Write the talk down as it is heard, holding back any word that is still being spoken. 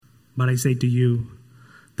But I say to you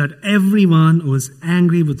that everyone who is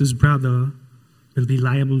angry with his brother will be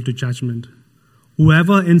liable to judgment.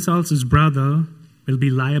 Whoever insults his brother will be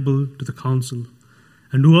liable to the council.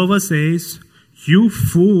 And whoever says, "You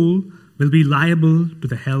fool," will be liable to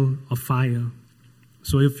the hell of fire.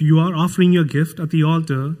 So if you are offering your gift at the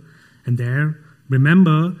altar, and there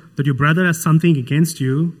remember that your brother has something against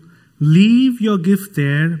you, leave your gift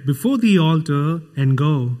there before the altar and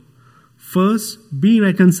go. First, be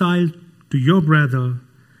reconciled to your brother,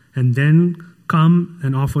 and then come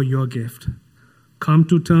and offer your gift. Come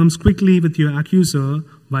to terms quickly with your accuser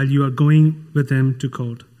while you are going with him to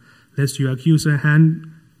court, lest your accuser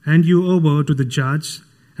hand you over to the judge,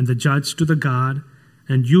 and the judge to the guard,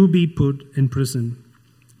 and you be put in prison.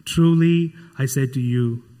 Truly, I say to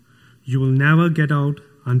you, you will never get out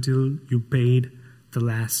until you paid the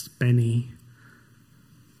last penny.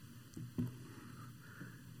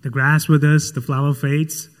 The grass withers, the flower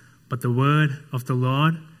fades, but the word of the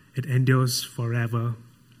Lord, it endures forever.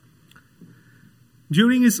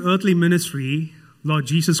 During his earthly ministry, Lord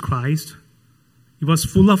Jesus Christ, he was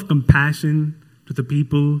full of compassion to the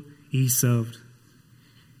people he served.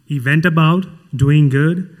 He went about doing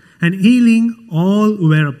good and healing all who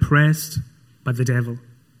were oppressed by the devil.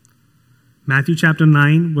 Matthew chapter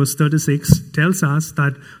 9, verse 36 tells us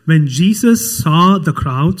that when Jesus saw the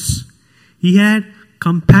crowds, he had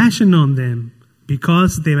compassion on them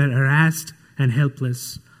because they were harassed and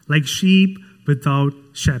helpless, like sheep without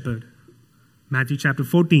shepherd. Matthew chapter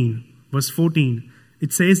 14, verse 14,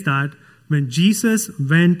 it says that when Jesus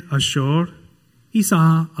went ashore, he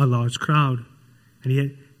saw a large crowd, and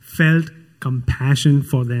he felt compassion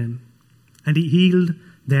for them, and he healed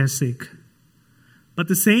their sick. But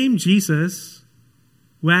the same Jesus,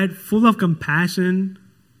 who had full of compassion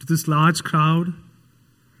to this large crowd,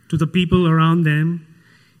 to the people around them,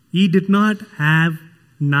 he did not have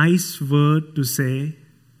nice word to say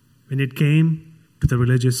when it came to the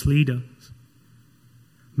religious leaders.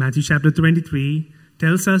 Matthew chapter 23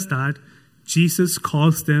 tells us that Jesus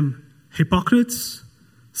calls them hypocrites,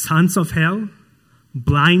 sons of hell,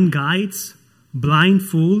 blind guides, blind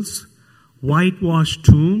fools, whitewashed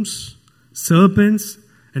tombs, serpents,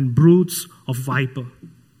 and broods of viper.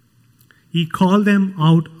 He called them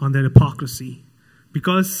out on their hypocrisy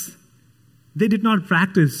because they did not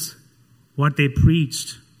practice what they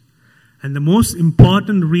preached. And the most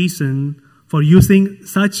important reason for using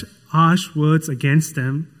such harsh words against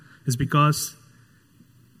them is because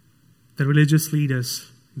the religious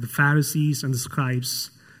leaders, the Pharisees and the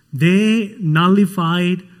scribes, they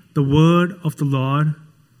nullified the word of the Lord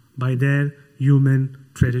by their human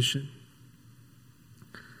tradition.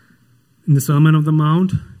 In the Sermon on the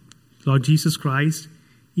Mount, Lord Jesus Christ,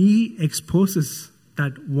 he exposes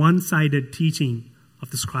that one-sided teaching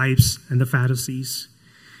of the scribes and the Pharisees.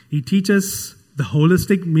 He teaches the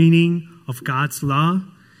holistic meaning of God's law.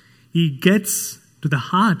 He gets to the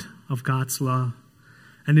heart of God's law.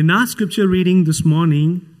 And in our scripture reading this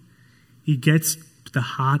morning, he gets to the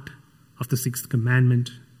heart of the sixth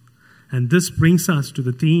commandment. And this brings us to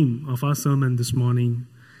the theme of our sermon this morning.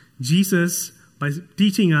 Jesus, by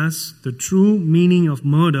teaching us the true meaning of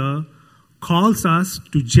murder, calls us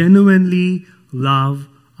to genuinely love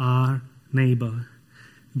our neighbor.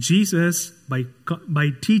 Jesus, by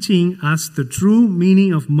teaching us the true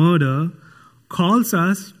meaning of murder, calls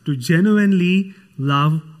us to genuinely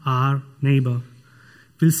love our neighbor.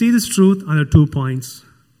 We'll see this truth under 2 points: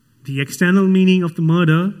 the external meaning of the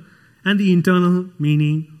murder and the internal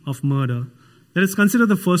meaning of murder. Let us consider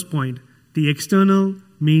the first point, the external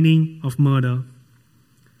meaning of murder.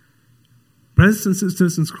 Brothers and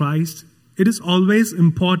sisters in Christ, it is always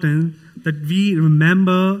important that we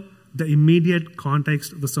remember the immediate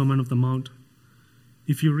context of the Sermon on the Mount.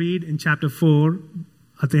 If you read in chapter 4,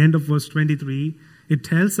 at the end of verse 23, it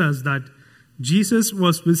tells us that Jesus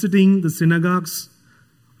was visiting the synagogues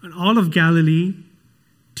in all of Galilee,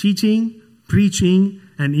 teaching, preaching,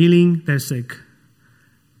 and healing their sick.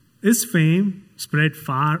 His fame spread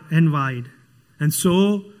far and wide, and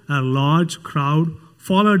so a large crowd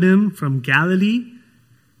followed him from Galilee,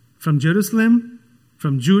 from Jerusalem,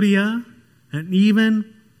 from Judea, and even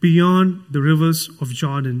beyond the rivers of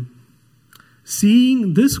Jordan.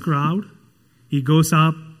 Seeing this crowd, he goes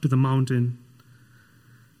up to the mountain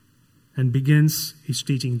and begins his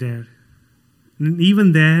teaching there. And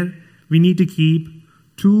even there, we need to keep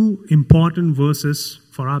 2 important verses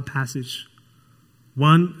for our passage.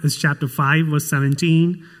 One is chapter 5, verse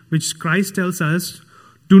 17, which Christ tells us,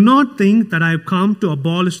 "Do not think that I have come to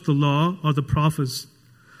abolish the law or the prophets.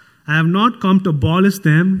 I have not come to abolish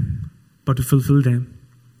them, but to fulfill them."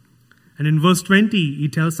 And in verse 20, he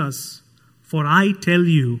tells us, "For I tell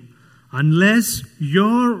you, unless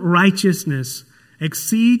your righteousness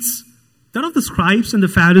exceeds that of the scribes and the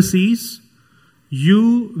Pharisees,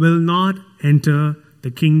 you will not enter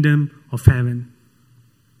the kingdom of heaven.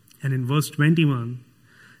 And in verse 21,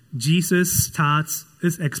 Jesus starts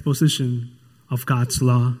his exposition of God's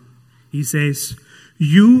law. He says,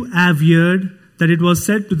 "You have heard that it was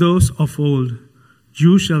said to those of old,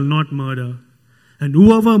 'You shall not murder,' and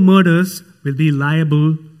whoever murders will be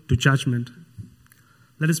liable to judgment."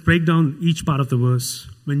 Let us break down each part of the verse.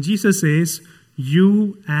 When Jesus says,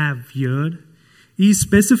 "You have heard," he is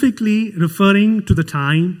specifically referring to the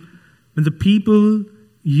time when the people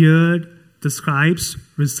heard the scribes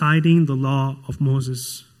reciting the law of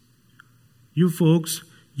Moses. You folks,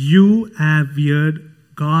 you have heard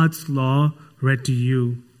God's law read to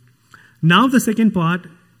you. Now the second part,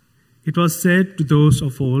 it was said to those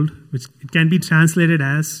of old, which it can be translated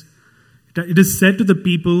as, it is said to the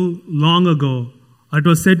people long ago, or it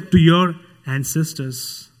was said to your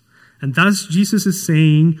ancestors. And thus Jesus is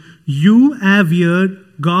saying, you have heard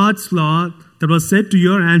God's law that was said to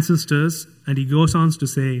your ancestors, and he goes on to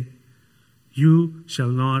say, you shall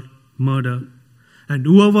not murder, and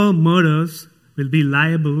whoever murders will be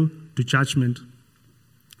liable to judgment.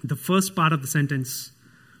 The first part of the sentence,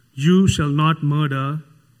 you shall not murder,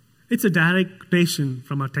 it's a direct quotation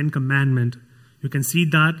from our 10th commandment. You can see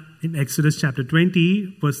that in Exodus chapter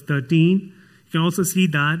 20, verse 13. You can also see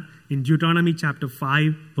that in Deuteronomy chapter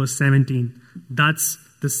 5, verse 17. That's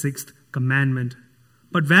the 6th commandment.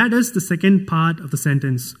 But where does the second part of the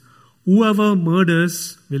sentence, whoever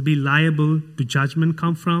murders will be liable to judgment,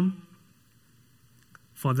 come from?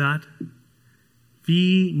 For that,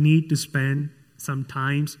 we need to spend some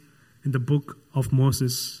time in the book of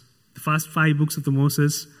Moses, the first 5 books of the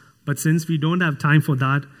Moses. But since we don't have time for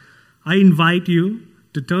that, I invite you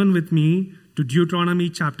to turn with me to Deuteronomy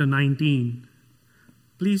chapter 19.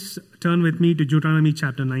 Please turn with me to Deuteronomy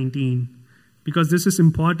chapter 19, because this is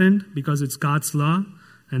important, because it's God's law,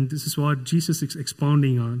 and this is what Jesus is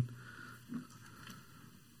expounding on.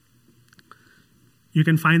 You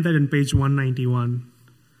can find that in page 191.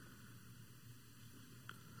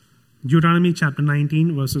 Deuteronomy chapter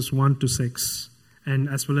 19, verses 1 to 6, and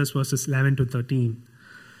as well as verses 11 to 13.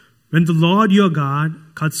 When the Lord your God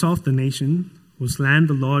cuts off the nation, whose land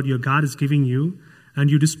the Lord your God is giving you, and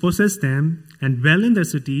you dispossess them, and dwell in their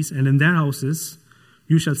cities and in their houses,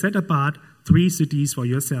 you shall set apart 3 cities for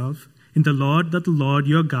yourself in the Lord that the Lord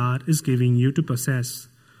your God is giving you to possess.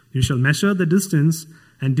 You shall measure the distance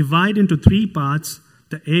and divide into 3 parts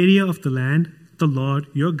the area of the land the Lord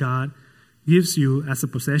your God gives you as a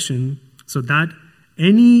possession, so that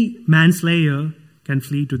any manslayer can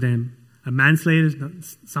flee to them. A manslayer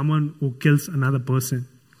is someone who kills another person.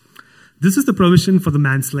 This is the provision for the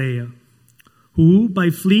manslayer, who by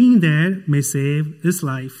fleeing there may save his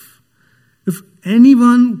life. If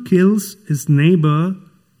anyone kills his neighbor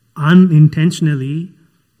unintentionally,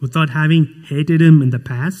 without having hated him in the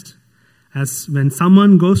past, as when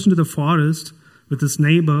someone goes into the forest with his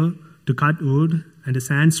neighbor to cut wood, and his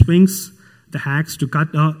hand swings the axe to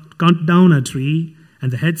cut down a tree,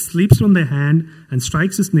 and the head slips from the hand and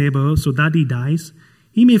strikes his neighbor so that he dies,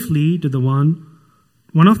 he may flee to the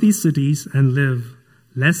one of these cities and live,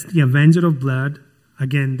 lest the avenger of blood,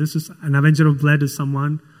 again, this is an avenger of blood is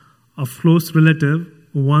someone, a close relative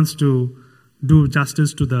who wants to do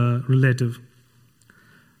justice to the relative.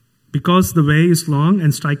 Because the way is long,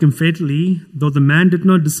 and strike him fatally, though the man did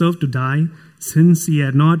not deserve to die, since he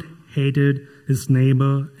had not hated his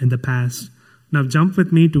neighbor in the past. Now jump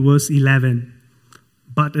with me to verse 11.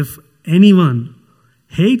 But if anyone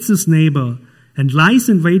hates his neighbor and lies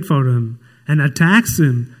in wait for him and attacks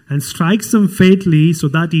him and strikes him fatally so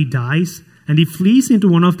that he dies, and he flees into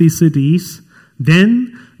one of these cities,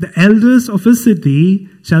 then the elders of his city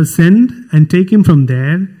shall send and take him from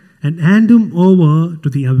there and hand him over to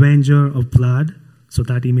the avenger of blood so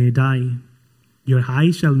that he may die. Your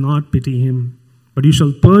eye shall not pity him, but you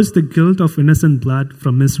shall purge the guilt of innocent blood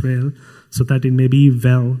from Israel so that it may be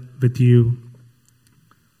well with you.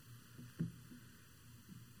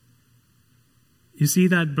 You see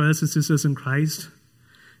that, brothers and sisters in Christ?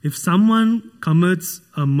 If someone commits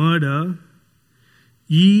a murder,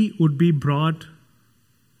 he is brought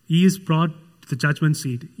to the judgment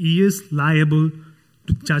seat. He is liable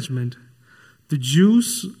to judgment. The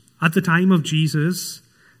Jews at the time of Jesus,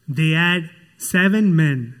 they had 7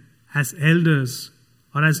 men as elders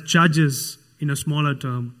or as judges in a smaller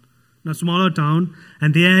town,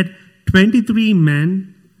 and they had 23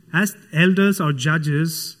 men as elders or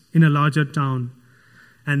judges in a larger town.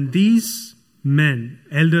 And these men,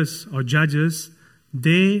 elders or judges,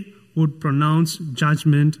 they would pronounce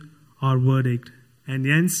judgment or verdict. And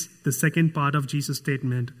hence, the second part of Jesus'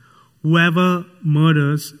 statement, whoever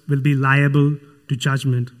murders will be liable to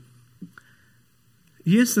judgment.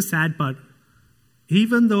 Here's the sad part.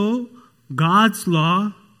 Even though God's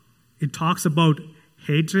law, it talks about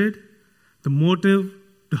hatred, the motive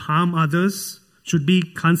to harm others should be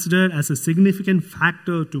considered as a significant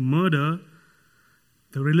factor to murder,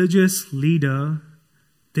 the religious leader,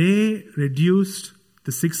 they reduced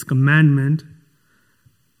the sixth commandment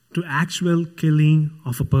to actual killing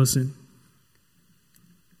of a person,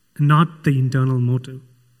 not the internal motive.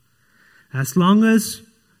 As long as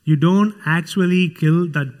you don't actually kill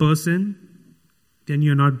that person, then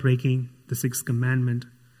you're not breaking the sixth commandment.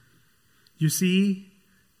 You see,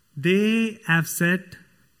 they have set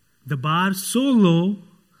the bar so low,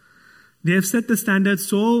 they have set the standard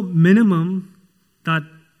so minimum that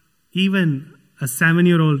even a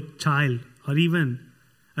 7-year-old child or even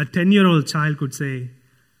a 10-year-old child could say,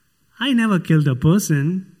 I never killed a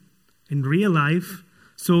person in real life,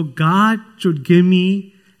 so God should give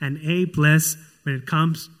me an A+ when it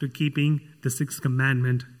comes to keeping the sixth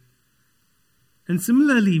commandment. And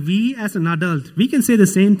similarly, we as an adult, we can say the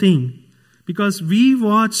same thing because we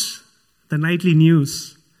watch the nightly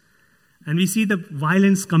news and we see the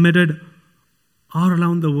violence committed all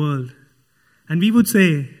around the world. And we would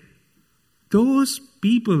say, those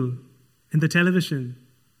people in the television,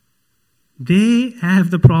 they have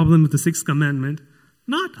the problem with the sixth commandment,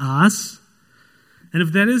 not us. And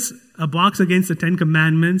if there is a box against the 10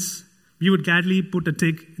 commandments, we would gladly put a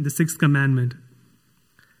tick in the sixth commandment.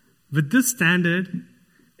 With this standard,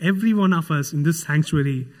 every one of us in this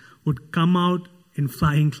sanctuary would come out in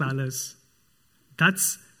flying colors.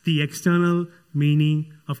 That's the external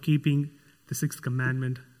meaning of keeping the sixth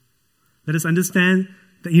commandment. Let us understand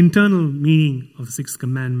the internal meaning of the sixth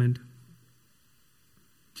commandment.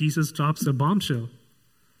 Jesus drops a bombshell.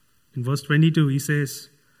 In verse 22, he says,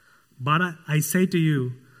 but I say to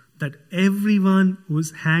you that everyone who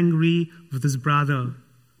is angry with his brother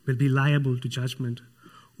will be liable to judgment.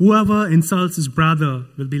 Whoever insults his brother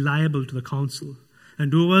will be liable to the council.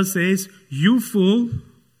 And whoever says, you fool,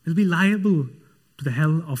 will be liable to the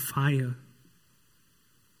hell of fire.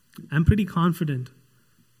 I'm pretty confident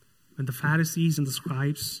when the Pharisees and the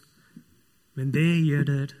scribes, when they heard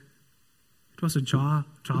it, it was a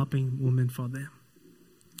jaw-dropping moment for them.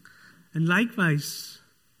 And likewise,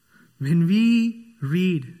 when we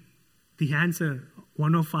read the answer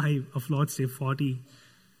 105 of Lord's Day 40,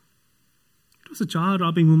 it was a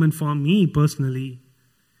jaw-dropping moment for me personally.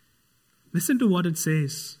 Listen to what it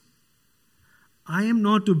says. I am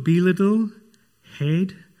not to belittle,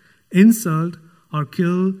 hate, insult, or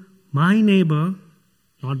kill my neighbor,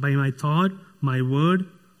 not by my thought, my word,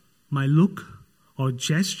 my look, or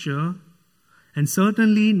gesture, and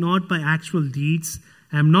certainly not by actual deeds.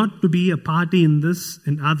 I am not to be a party in this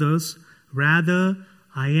and others. Rather,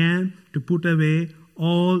 I am to put away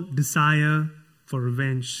all desire for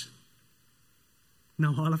revenge.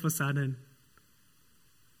 Now, all of a sudden,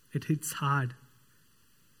 it hits hard.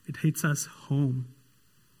 It hits us home.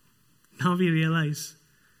 Now we realize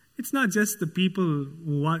it's not just the people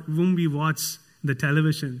whom we watch the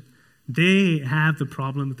television. They have the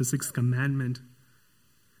problem with the sixth commandment.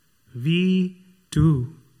 We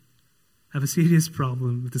too have a serious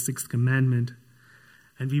problem with the sixth commandment.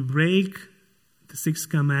 And we break the sixth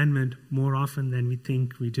commandment more often than we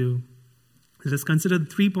think we do. Let us consider the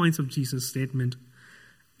 3 points of Jesus' statement.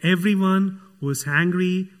 Everyone who is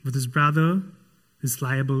angry with his brother is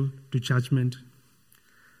liable to judgment.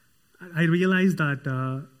 I realize that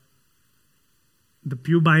the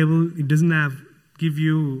Pew Bible, it doesn't give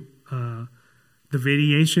you the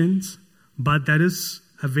variations, but there is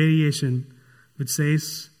a variation which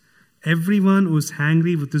says, everyone who is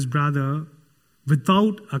angry with his brother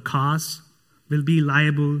without a cause will be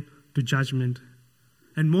liable to judgment.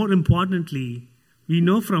 And more importantly, we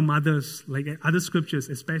know from others, like other scriptures,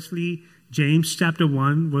 especially James chapter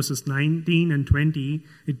 1, verses 19 and 20,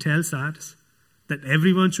 it tells us that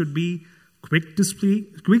everyone should be quick to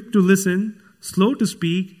speak, quick to listen, slow to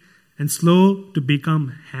speak, and slow to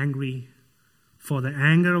become angry. For the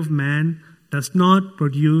anger of man does not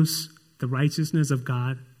produce the righteousness of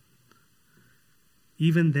God.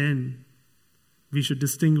 Even then, we should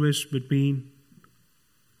distinguish between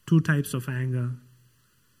 2 types of anger.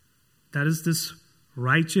 There is this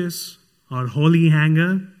righteous or holy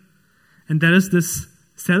anger, and there is this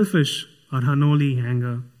selfish or unholy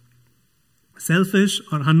anger. Selfish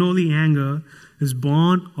or unholy anger is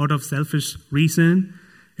born out of selfish reason.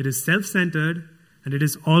 It is self-centered, and it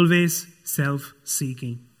is always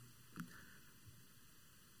self-seeking.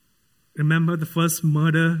 Remember the first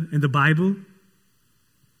murder in the Bible?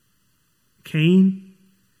 Cain,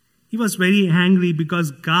 he was very angry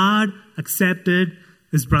because God accepted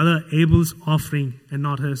his brother Abel's offering and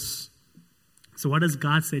not his. So what does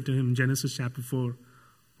God say to him in Genesis chapter 4,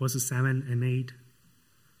 verses 7 and 8?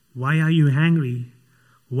 Why are you angry?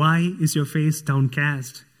 Why is your face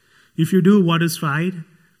downcast? If you do what is right,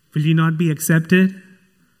 will you not be accepted?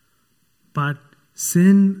 But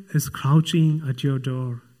sin is crouching at your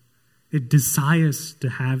door. It desires to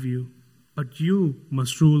have you, but you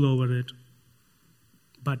must rule over it.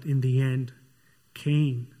 But in the end,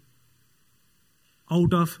 Cain,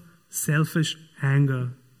 out of selfish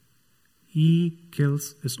anger, he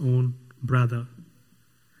kills his own brother.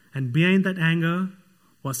 And behind that anger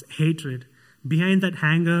was hatred. Behind that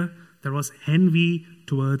anger, there was envy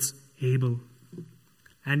towards Abel.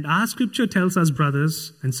 And our scripture tells us,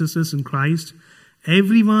 brothers and sisters in Christ,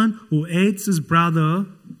 everyone who hates his brother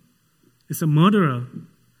is a murderer.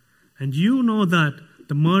 And you know that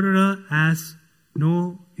the murderer has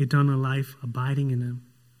no eternal life abiding in him.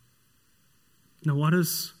 Now, what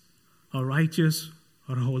is a righteous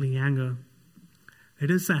or a holy anger?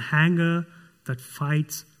 It is a anger that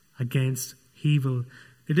fights against evil.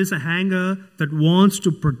 It is a anger that wants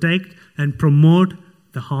to protect and promote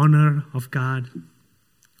the honor of God.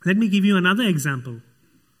 Let me give you another example.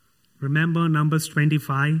 Remember Numbers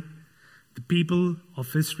 25? The people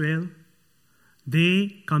of Israel,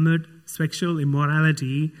 they commit sexual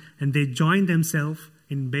immorality and they join themselves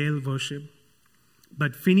in Baal worship.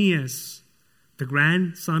 But Phinehas, the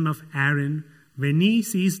grandson of Aaron, when he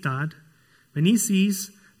sees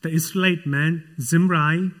the Israelite man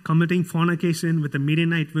Zimri committing fornication with the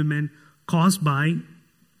Midianite women caused by,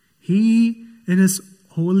 he in his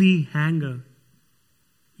holy anger,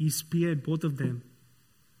 he speared both of them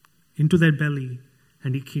into their belly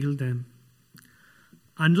and he killed them.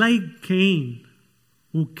 Unlike Cain,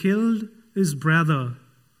 who killed his brother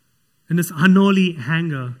in his unholy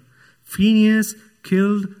anger, Phinehas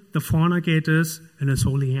killed the fornicators in his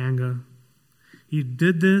holy anger. He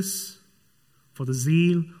did this for the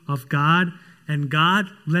zeal of God, and God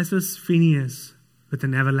blesses Phinehas with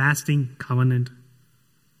an everlasting covenant.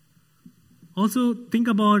 Also, think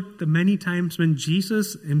about the many times when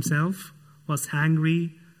Jesus himself was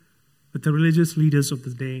angry with the religious leaders of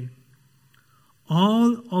the day.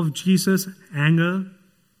 All of Jesus' anger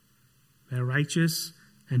were righteous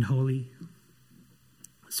and holy.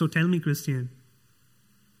 So tell me, Christian,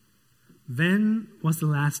 when was the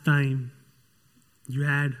last time you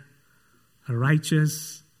had a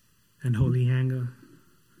righteous and holy anger?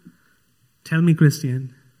 Tell me,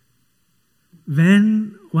 Christian,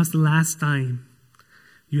 when was the last time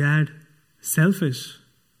you had selfish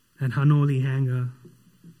and unholy anger?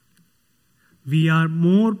 We are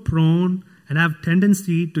more prone and have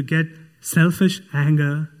tendency to get selfish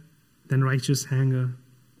anger than righteous anger.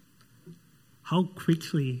 How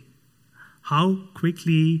quickly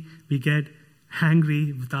we get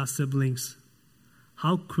angry with our siblings.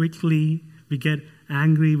 How quickly we get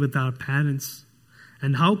angry with our parents.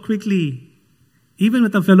 And how quickly, even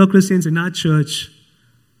with our fellow Christians in our church,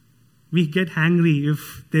 we get angry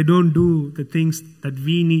if they don't do the things that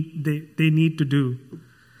they need to do.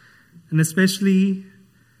 And especially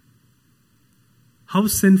how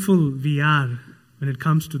sinful we are when it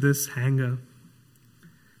comes to this anger.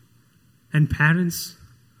 And parents,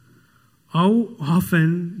 how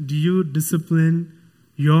often do you discipline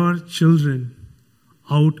your children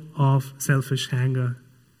out of selfish anger?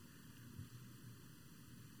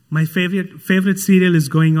 My favorite serial is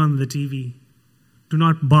going on the TV. Do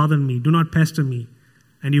not bother me. Do not pester me.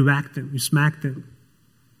 And you whack them. You smack them.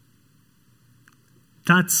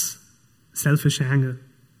 That's selfish anger.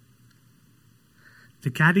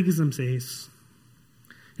 The Catechism says,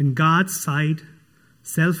 in God's sight,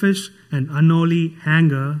 selfish and unholy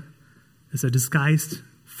anger is a disguised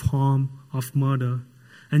form of murder.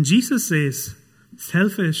 And Jesus says,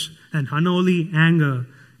 selfish and unholy anger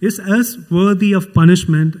is as worthy of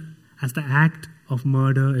punishment as the act of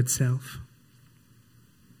murder itself.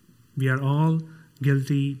 We are all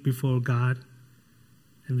guilty before God,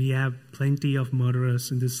 and we have plenty of murderers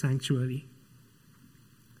in this sanctuary.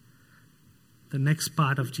 The next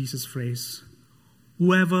part of Jesus' phrase,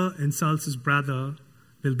 whoever insults his brother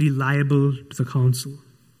will be liable to the council.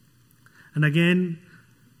 And again,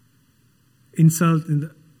 insult in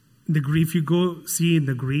the Greek, if you go see in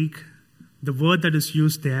the Greek, the word that is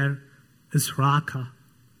used there is raka.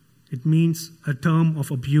 It means a term of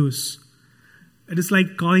abuse. It is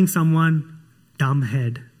like calling someone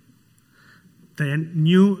dumbhead. The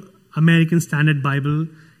New American Standard Bible,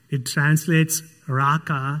 it translates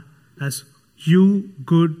raka as you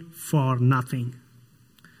good for nothing.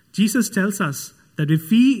 Jesus tells us that if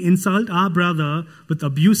we insult our brother with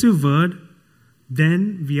abusive word,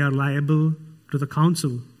 then we are liable to the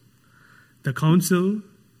council. The council,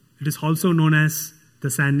 it is also known as the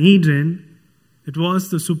Sanhedrin. It was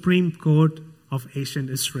the Supreme Court of ancient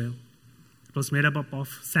Israel. It was made up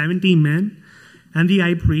of 70 men and the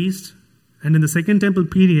high priest. And in the Second Temple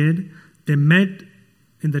period, they met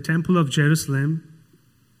in the Temple of Jerusalem.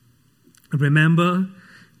 Remember,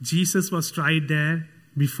 Jesus was tried there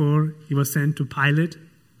before he was sent to Pilate.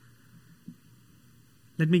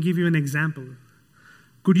 Let me give you an example.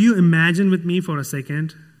 Could you imagine with me for a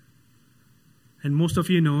second? And most of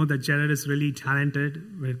you know that Jared is really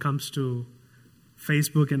talented when it comes to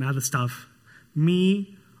Facebook and other stuff.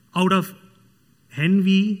 Me, out of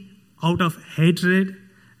envy, out of hatred,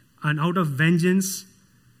 and out of vengeance,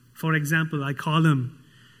 for example, I call him,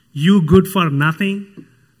 "You good for nothing."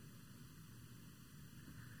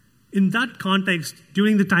 In that context,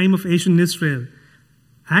 during the time of ancient Israel,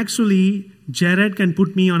 actually, Jared can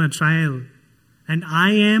put me on a trial, and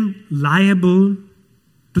I am liable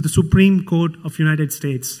to the Supreme Court of United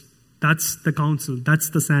States. That's the council. That's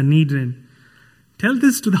the Sanhedrin. Tell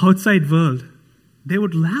this to the outside world. They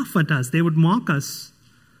would laugh at us. They would mock us.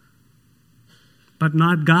 But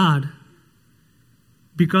not God.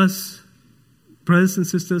 Because, brothers and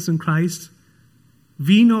sisters in Christ,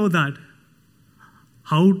 we know that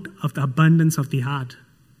out of the abundance of the heart,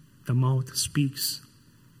 the mouth speaks.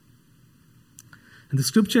 And the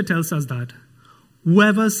scripture tells us that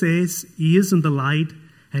whoever says he is in the light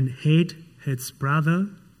and hate his brother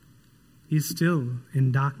is still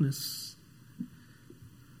in darkness.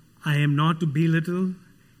 I am not to belittle,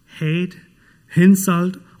 hate,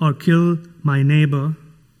 insult, or kill my neighbor,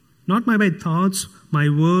 not by my thoughts, my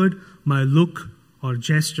word, my look, or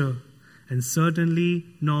gesture, and certainly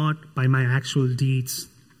not by my actual deeds.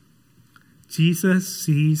 Jesus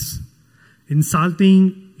sees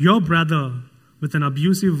insulting your brother with an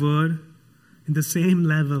abusive word in the same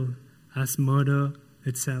level as murder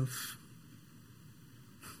itself.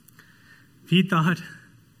 We thought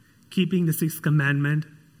keeping the sixth commandment,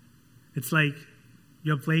 it's like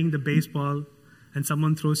you're playing the baseball and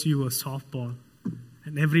someone throws you a softball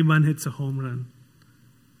and everyone hits a home run.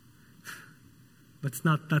 But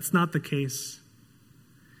that's not the case.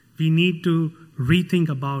 We need to rethink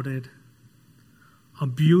about it.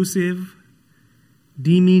 Abusive,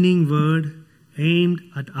 demeaning word aimed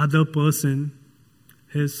at other person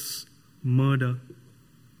is murder.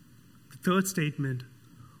 The third statement,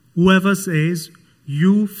 whoever says,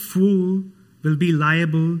 "You fool," will be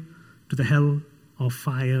liable to the hell of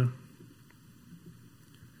fire.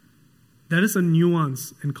 There is a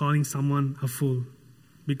nuance in calling someone a fool,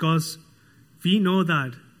 because we know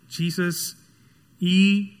that Jesus,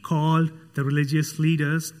 he called the religious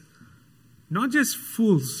leaders not just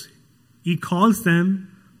fools, he calls them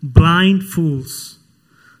blind fools.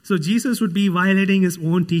 So Jesus would be violating his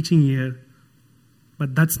own teaching here,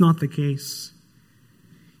 but that's not the case.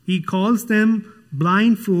 He calls them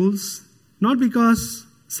blind fools not because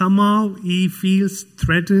somehow he feels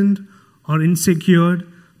threatened or insecure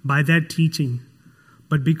by their teaching,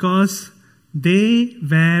 but because they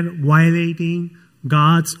were violating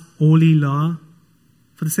God's holy law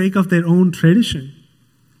for the sake of their own tradition.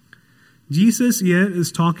 Jesus here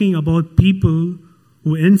is talking about people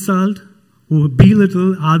who insult, who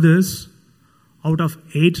belittle others out of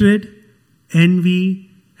hatred, envy,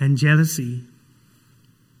 and jealousy.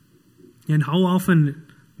 And how often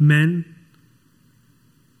men,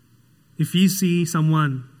 if we see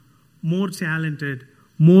someone more talented,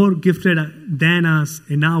 more gifted than us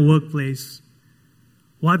in our workplace,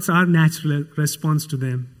 what's our natural response to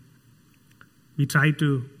them? We try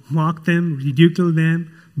to mock them, ridicule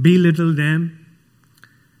them, belittle them.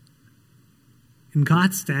 In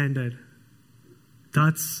God's standard,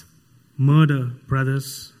 that's murder,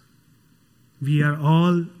 brothers. We are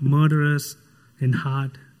all murderers in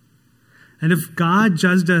heart. And if God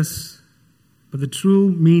judged us by the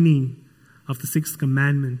true meaning of the sixth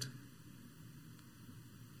commandment,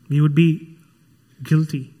 we would be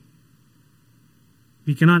guilty.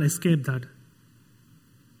 We cannot escape that.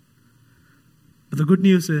 But the good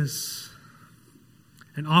news is,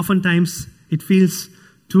 and oftentimes it feels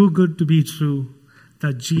too good to be true,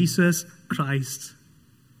 that Jesus Christ,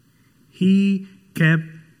 he kept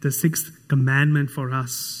the sixth commandment for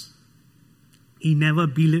us. He never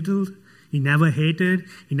belittled, he never hated,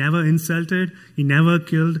 he never insulted, he never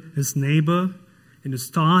killed his neighbor in his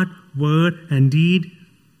thought, word, and deed.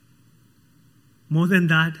 More than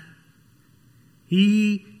that,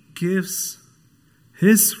 he gives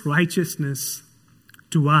his righteousness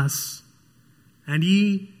to us, and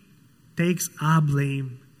he takes our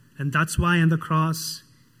blame And that's why on the cross,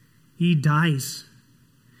 he dies.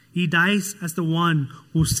 He dies as the one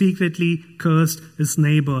who secretly cursed his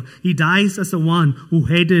neighbor. He dies as the one who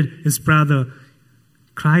hated his brother.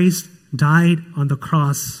 Christ died on the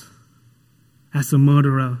cross as a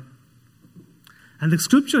murderer. And the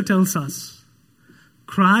scripture tells us,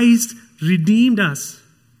 Christ redeemed us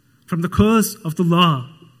from the curse of the law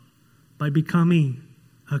by becoming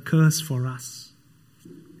a curse for us.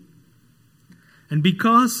 And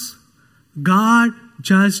because God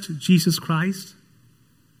judged Jesus Christ,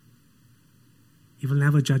 he will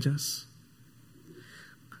never judge us.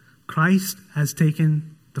 Christ has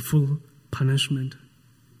taken the full punishment.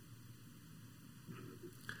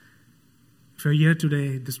 If you're here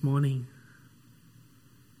today, this morning,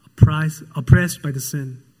 oppressed by the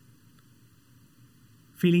sin,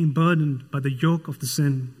 feeling burdened by the yoke of the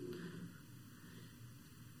sin,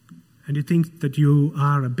 and you think that you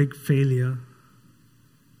are a big failure,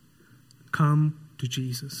 come to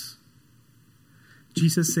Jesus.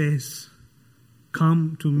 Jesus says,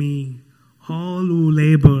 "Come to me, all who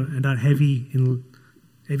labor and are heavy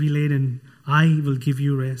laden, I will give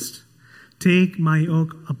you rest. Take my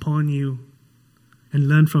yoke upon you and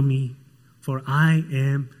learn from me, for I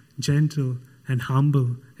am gentle and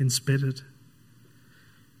humble in spirit.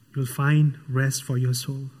 You will find rest for your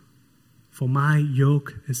soul. For my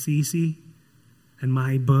yoke is easy and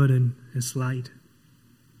my burden is light."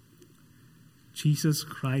 Jesus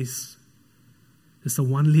Christ is the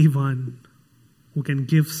only one who can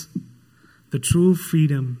give the true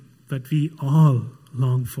freedom that we all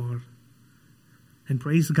long for. And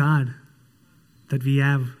praise God that we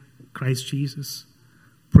have Christ Jesus.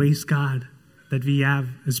 Praise God that we have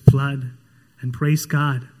his blood. And praise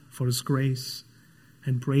God for his grace.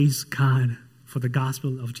 And praise God for the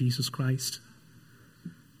gospel of Jesus Christ.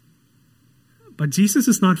 But Jesus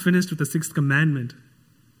is not finished with the sixth commandment.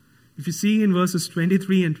 If you see in verses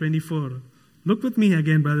 23 and 24, look with me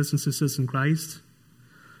again, brothers and sisters in Christ.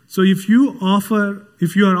 So if you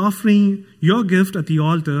are offering your gift at the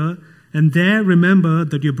altar, and there remember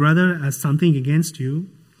that your brother has something against you,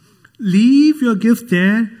 leave your gift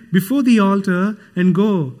there before the altar and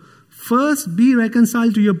go. First be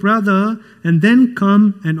reconciled to your brother, and then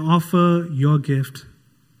come and offer your gift.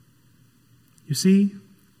 You see,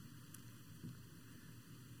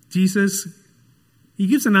 Jesus, he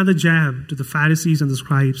gives another jab to the Pharisees and the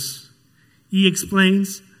scribes. He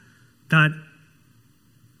explains that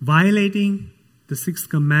violating the sixth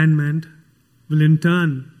commandment will in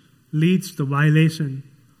turn lead to the violation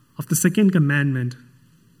of the second commandment.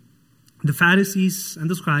 The Pharisees and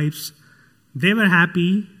the scribes, they were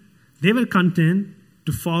happy, they were content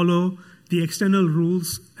to follow the external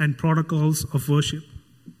rules and protocols of worship.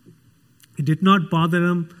 It did not bother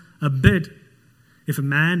them a bit if a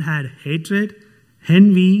man had hatred,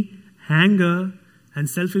 envy, anger, and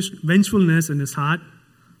selfish vengefulness in his heart,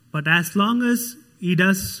 but as long as he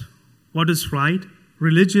does what is right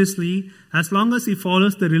religiously, as long as he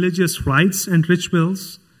follows the religious rites and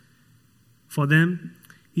rituals, for them,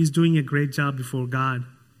 he's doing a great job before God.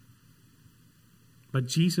 But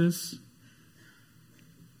Jesus,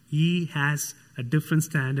 he has a different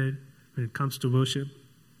standard when it comes to worship.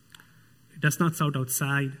 It does not start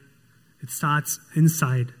outside. It starts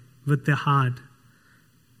inside with the heart.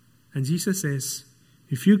 And Jesus says,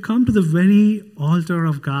 if you come to the very altar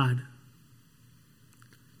of God,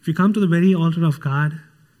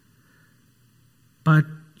 but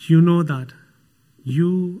you know that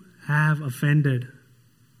you have offended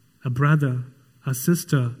a brother, a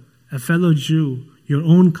sister, a fellow Jew, your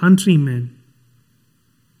own countrymen,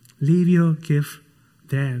 leave your gift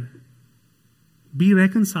there. Be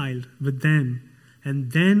reconciled with them,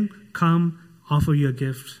 and then come offer your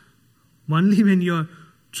gift. Only when you're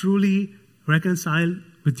truly reconciled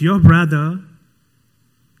with your brother,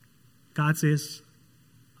 God says,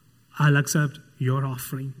 I'll accept your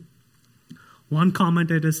offering. One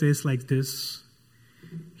commentator says like this: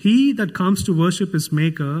 he that comes to worship his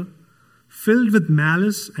Maker, filled with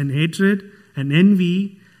malice and hatred and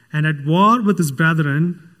envy, and at war with his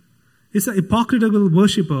brethren, is a hypocritical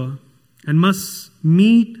worshiper and must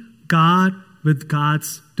meet God with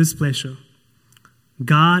God's displeasure.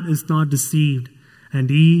 God is not deceived, and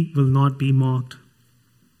he will not be mocked.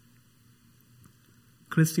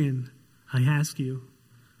 Christian, I ask you,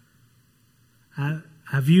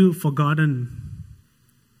 have you forgotten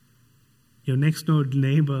your next door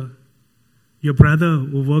neighbor, your brother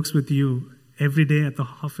who works with you every day at the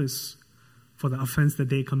office for the offense that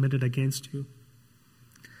they committed against you?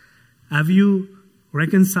 Have you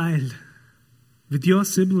reconciled with your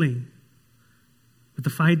sibling with the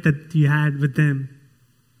fight that you had with them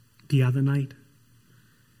the other night?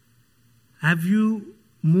 Have you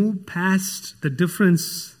moved past the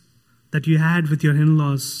difference that you had with your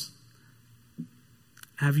in-laws?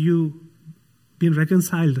 Have you been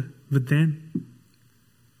reconciled with them?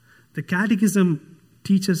 The Catechism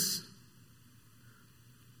teaches,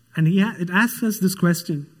 and it asks us this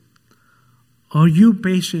question: are you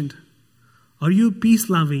patient? Are you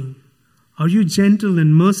peace-loving? Are you gentle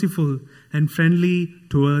and merciful and friendly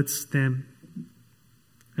towards them?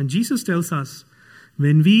 And Jesus tells us,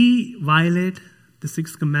 when we violate the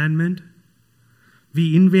sixth commandment,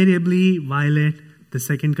 we invariably violate the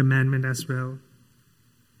second commandment as well.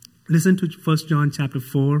 Listen to 1 John chapter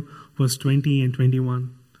 4, verse 20 and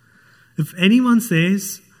 21. If anyone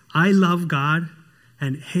says, I love God,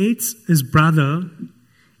 and hates his brother,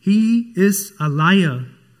 he is a liar.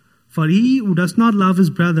 For he who does not love his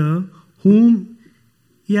brother, whom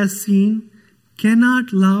he has seen,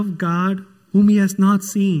 cannot love God, whom he has not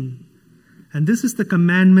seen. And this is the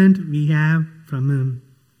commandment we have from him.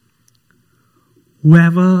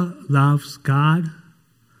 Whoever loves God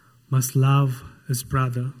must love his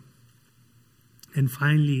brother. And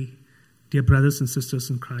finally, dear brothers and sisters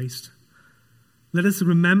in Christ, let us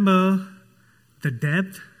remember the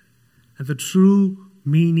depth and the true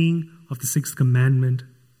meaning of the sixth commandment.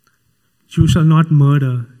 You shall not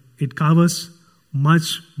murder. It covers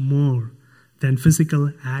much more than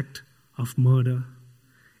physical act of murder.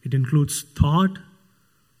 It includes thought,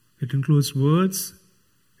 it includes words,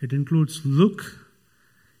 it includes look,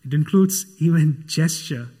 it includes even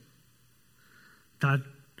gesture. That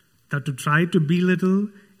to try to belittle,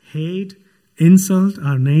 hate, insult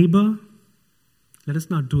our neighbor, let us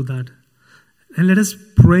not do that. And let us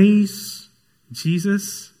praise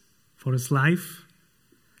Jesus for his life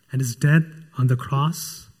and his death on the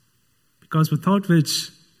cross, because without which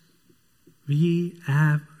we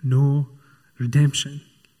have no redemption.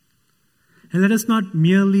 And let us not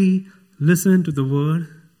merely listen to the word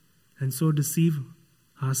and so deceive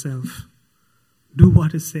ourselves. Do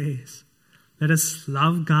what it says. Let us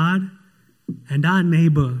love God and our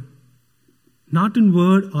neighbor, not in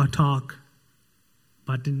word or talk,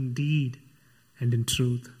 but in deed and in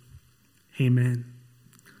truth. Amen.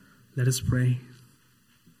 Let us pray.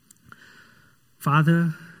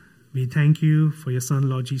 Father, we thank you for your Son,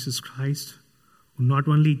 Lord Jesus Christ, who not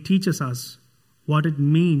only teaches us what it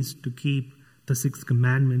means to keep the sixth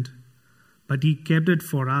commandment, but he kept it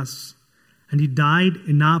for us, and he died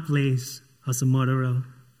in our place as a murderer.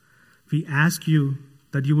 We ask you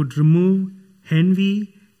that you would remove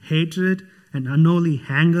envy, hatred, and unholy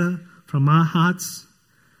anger from our hearts,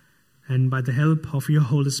 and by the help of your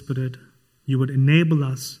Holy Spirit, you would enable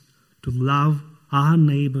us to love our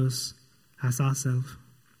neighbors as ourselves.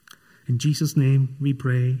 In Jesus' name we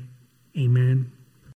pray. Amen.